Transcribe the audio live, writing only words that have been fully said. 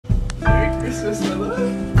Christmas, my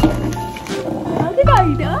love. How did I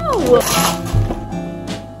know?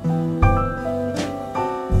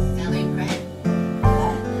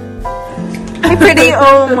 Hi, pretty.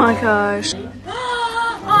 Oh my gosh.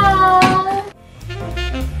 Oh.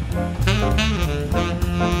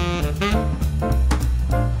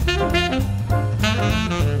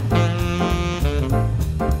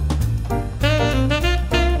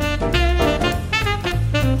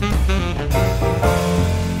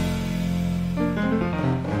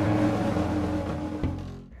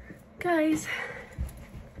 Guys,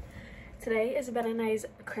 today is Ben and I's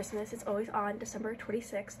Christmas. It's always on December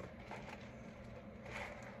 26th.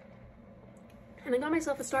 And I got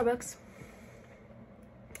myself a Starbucks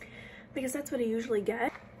because that's what I usually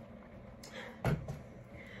get.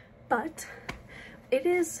 But it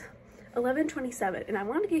is 11:27 and I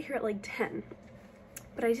wanted to get here at like 10.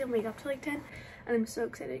 But I didn't wake up till like 10 and I'm so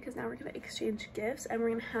excited because now we're gonna exchange gifts and we're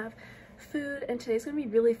gonna have food, and today's gonna be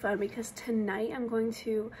really fun because tonight I'm going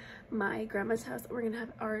to my grandma's house. We're gonna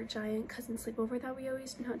have our giant cousin sleepover that we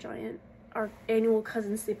always, not giant, our annual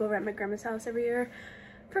cousin sleepover at my grandma's house every year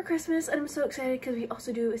for Christmas, and I'm so excited because we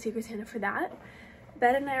also do a Secret Santa for that.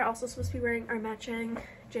 Ben and I are also supposed to be wearing our matching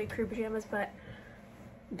J. Crew pajamas, but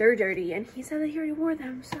they're dirty and he said that he already wore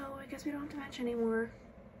them, so I guess we don't have to match anymore.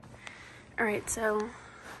 All right, so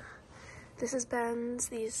this is Ben's,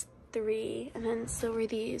 these 3, and then so were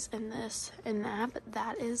these and this and that, but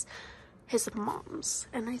that is his mom's,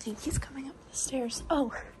 and I think he's coming up the stairs.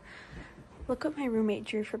 Oh, look what my roommate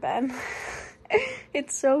drew for Ben.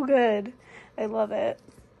 It's so good. I love it.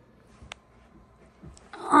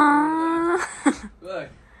 Look,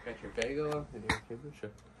 got your bagel and your kombucha.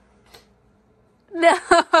 No.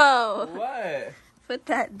 What? Put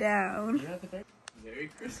that down. You have the bagel. Merry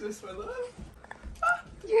Christmas, my love.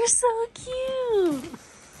 You're so cute.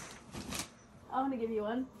 I want to give you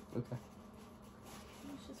one. Okay.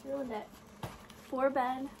 Let's just ruin it. For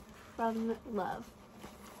Ben, from love.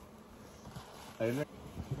 I'm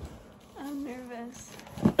nervous.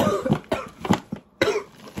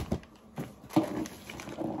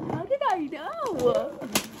 How did I know?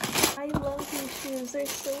 I love these shoes. They're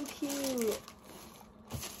so cute.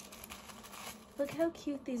 Look how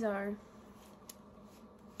cute these are.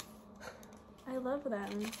 I love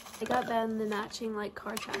them. I got Ben the matching like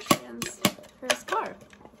car trash cans for his car.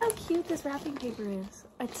 How cute this wrapping paper is.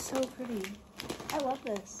 It's so pretty. I love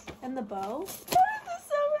this. And the bow. This is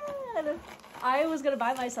so good. I was gonna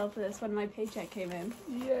buy myself this when my paycheck came in.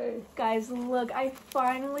 Yay. Guys, look, I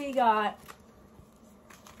finally got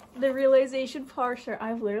the Realization Par shirt.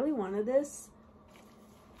 I've literally wanted this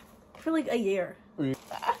for like a year.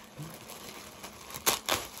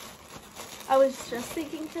 I was just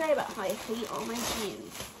thinking today about how I hate all my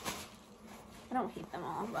jeans. I don't hate them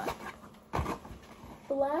all, but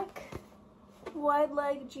black wide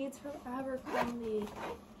leg jeans from Abercrombie.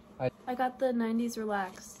 I got the 90s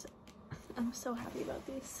relaxed. I'm so happy about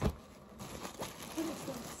these. What is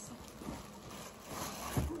this?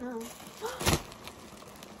 I don't know.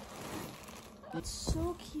 It's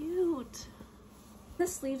so cute. The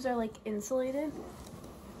sleeves are like insulated.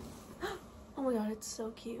 Oh my god, it's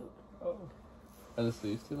so cute. Oh. Are the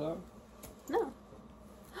sleeves too long? No.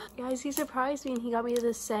 Guys, he surprised me and he got me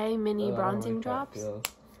the Say mini bronzing drops.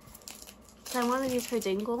 I wanted these for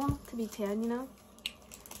Dingle to be tan, you know?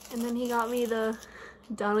 And then he got me the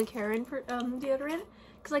Donna Karan deodorant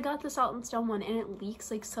because I got the Salt and Stone one and it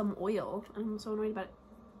leaks like some oil. I'm so annoyed about it.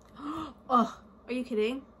 Oh, are you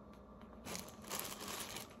kidding?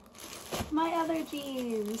 My other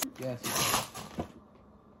jeans. Yes.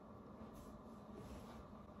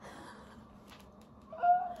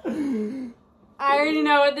 I already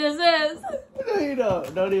know what this is. No, you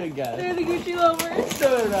don't. Don't even guess. They're the Gucci Lovers.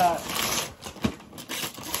 No, they're not.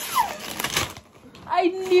 I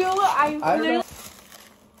knew. I literally.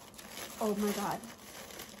 Oh my god.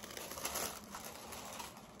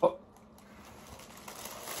 Oh.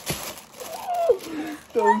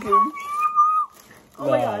 Don't give me. Oh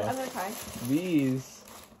my god, I'm gonna cry. These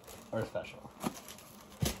are special.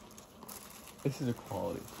 This is a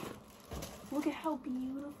quality tier. Look at how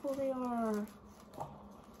beautiful they are. Oh,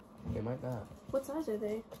 they might not. What size are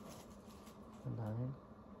they? A 9.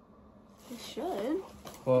 They should.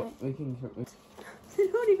 Well, we can. They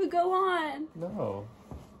don't even go on. No.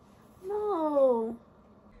 No.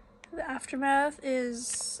 The aftermath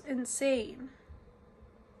is insane.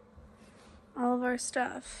 All of our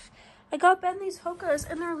stuff. I got Ben these hokas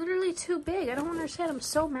and they're literally too big. I don't understand. I'm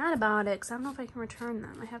so mad about it because I don't know if I can return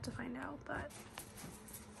them. I have to find out, but.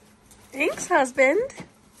 Thanks, husband.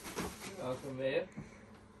 You're welcome, babe.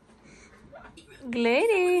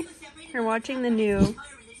 Lady. You're watching the new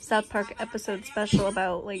South Park episode special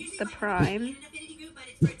about like the Prime.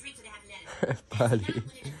 Buddy.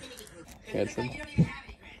 Handsome.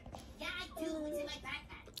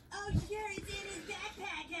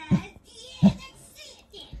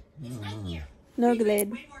 No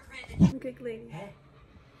glade. Good lady. Hey,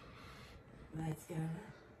 let's go.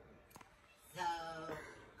 So,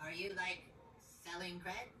 are you like selling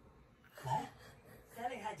cred? What?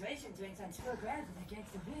 Selling hydration drinks on 2 grams with a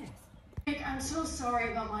gangster beers. I'm so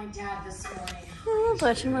sorry about my dad this morning. Oh,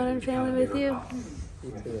 bless your modern family with you.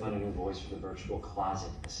 We have to find a new voice for the virtual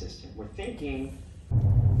closet assistant. We're thinking.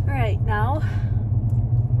 Alright, now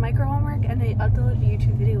micro homework and I upload a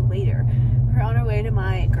YouTube video later. We're on our way to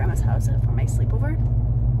my grandma's house for my sleepover.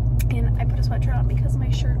 And I put a sweatshirt on because my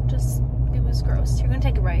shirt it was gross. You're gonna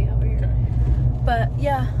take it right over here. Okay. But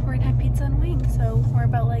yeah, we're gonna have pizza and wings, so we're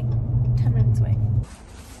about like 10 minutes away.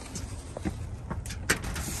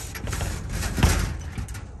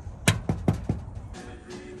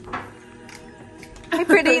 Hi,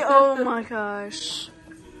 pretty. Oh my gosh.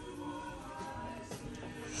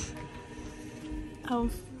 Oh,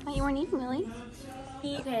 thought you weren't eating, Lily.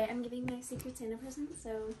 Okay, I'm giving my Secret Santa present,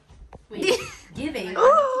 so. Wait, giving?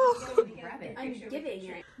 Oh! I'm giving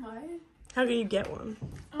it. What? How can you get one?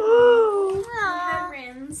 Oh!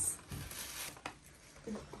 Friends.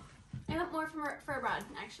 I got more for abroad,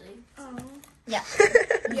 actually. Oh. Yeah.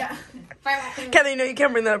 Yeah. Kelly, no, you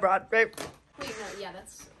can't bring that abroad, right? Wait, no, yeah,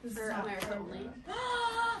 that's for America only.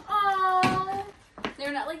 Oh!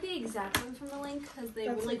 They're not like the exact ones from the link because they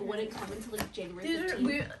wouldn't come until like January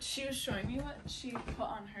 15th. She was showing me what she put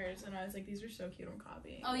on hers, and I was like, "These are so cute. I'm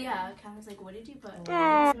copying." Oh yeah, Kat was like, "What did you put?"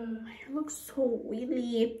 My hair looks so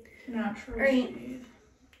oily. Natural. Right.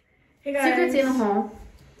 Hey guys. Secret Santa haul.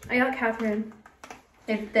 I got Catherine.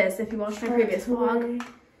 If you watched my previous vlog,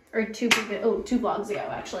 or two vlogs ago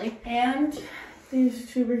actually. And these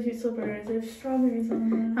super cute slippers. There's strawberries on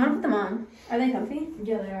them. I want to put them on. Are they comfy?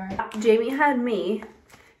 Yeah, they are. Jamie had me,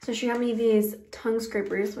 so she got me these tongue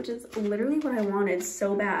scrapers, which is literally what I wanted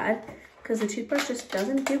so bad because the toothbrush just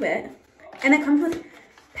doesn't do it. And it comes with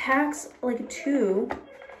packs like 2,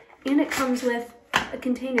 and it comes with a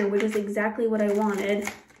container, which is exactly what I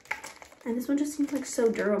wanted. And this one just seems like so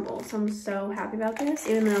durable, so I'm so happy about this,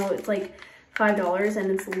 even though it's like $5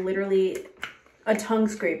 and it's literally a tongue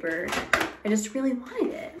scraper. I just really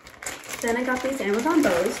wanted it. Then I got these Amazon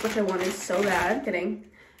bows, which I wanted so bad. Kidding.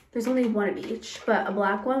 There's only one of each, but a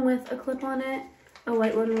black one with a clip on it, a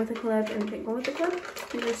white one with a clip, and a pink one with a clip.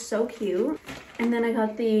 These are so cute. And then I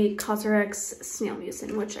got the Cosrx snail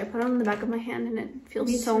mucin, which I put on the back of my hand, and it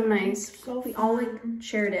feels so nice. So we all like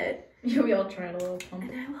shared it. Yeah, we all tried a little pump.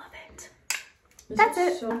 And I love it. That's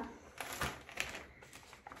it.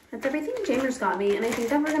 That's everything Jamers got me, and I think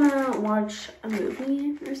that we're gonna watch a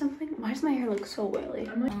movie or something. Why does my hair look so oily?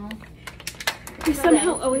 We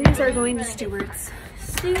somehow always are going to Stewart's.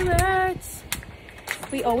 Stewart's!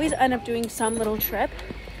 We always end up doing some little trip.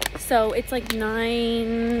 So it's like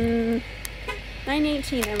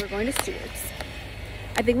 9:18 and we're going to Stewart's.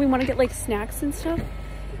 I think we want to get like snacks and stuff.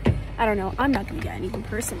 I don't know. I'm not gonna get anything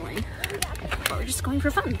personally. But we're just going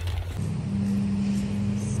for fun.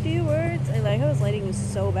 Stewart's. I like how his lighting is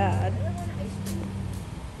so bad.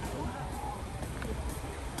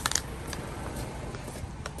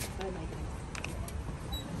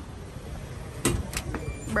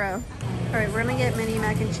 Bro. Alright, we're gonna get mini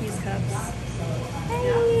mac and cheese cups.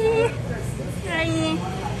 Hey! Hi!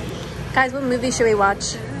 Guys, what movie should we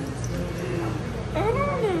watch? I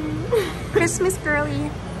don't know. Christmas girly.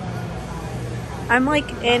 I'm like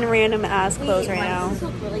in random ass clothes right now. This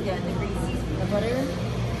looks really good. The butter.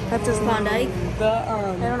 That's just Klondike. I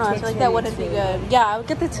don't know, I feel like that wouldn't be good. Yeah, I would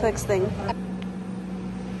get the Twix thing.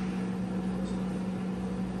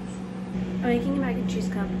 I'm making a mac and cheese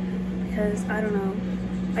cup because, I don't know,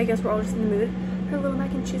 I guess we're all just in the mood for a little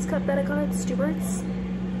mac and cheese cup that I got at Stewart's.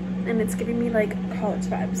 And it's giving me like college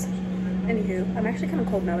vibes. Anywho, I'm actually kind of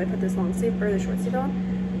cold now. I put this long sleeve or the short sleeve on.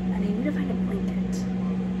 And I need to find a blanket.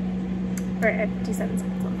 Alright, I have 57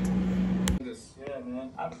 seconds left. Yeah, man.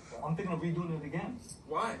 I'm thinking of redoing it again.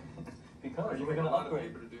 Why? Because You we're make a gonna lot of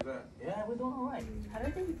upgrade. paper to do that. Yeah, we're doing alright. How do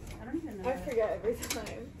I think? I don't even know. I forget every time.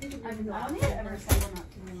 I don't think I've ever said one not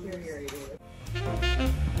to me. Infuriated.